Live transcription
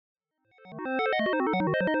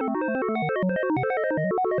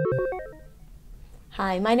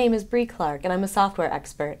Hi, my name is Brie Clark and I'm a software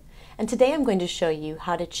expert, and today I'm going to show you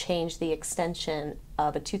how to change the extension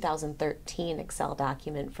of a 2013 Excel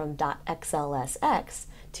document from .xlsx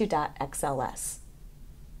to .xls.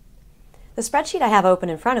 The spreadsheet I have open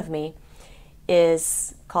in front of me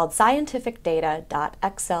is called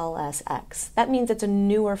scientificdata.xlsx. That means it's a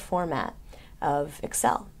newer format of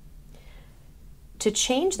Excel. To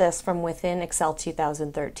change this from within Excel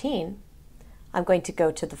 2013, I'm going to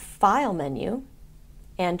go to the File menu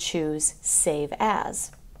and choose Save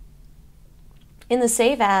As. In the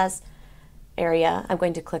Save As area, I'm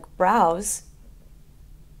going to click Browse,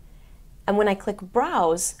 and when I click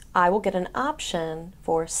Browse, I will get an option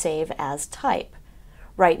for Save As Type.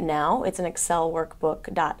 Right now, it's an Excel workbook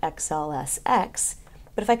 .xlsx,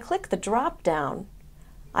 but if I click the drop-down,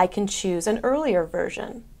 I can choose an earlier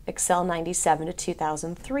version, Excel 97 to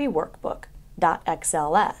 2003 workbook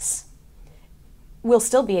 .xls. We'll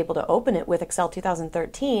still be able to open it with Excel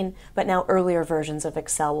 2013, but now earlier versions of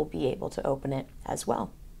Excel will be able to open it as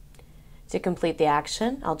well. To complete the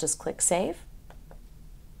action, I'll just click Save,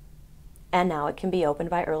 and now it can be opened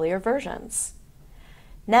by earlier versions.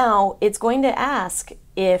 Now, it's going to ask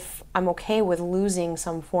if I'm okay with losing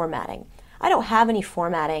some formatting. I don't have any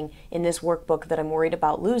formatting in this workbook that I'm worried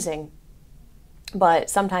about losing, but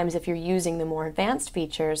sometimes if you're using the more advanced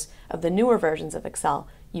features of the newer versions of Excel,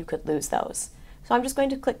 you could lose those. So I'm just going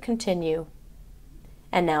to click Continue,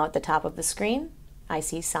 and now at the top of the screen, I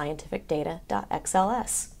see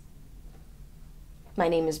scientificdata.xls. My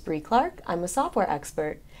name is Brie Clark, I'm a software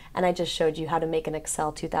expert, and I just showed you how to make an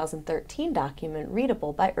Excel 2013 document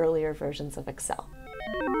readable by earlier versions of Excel.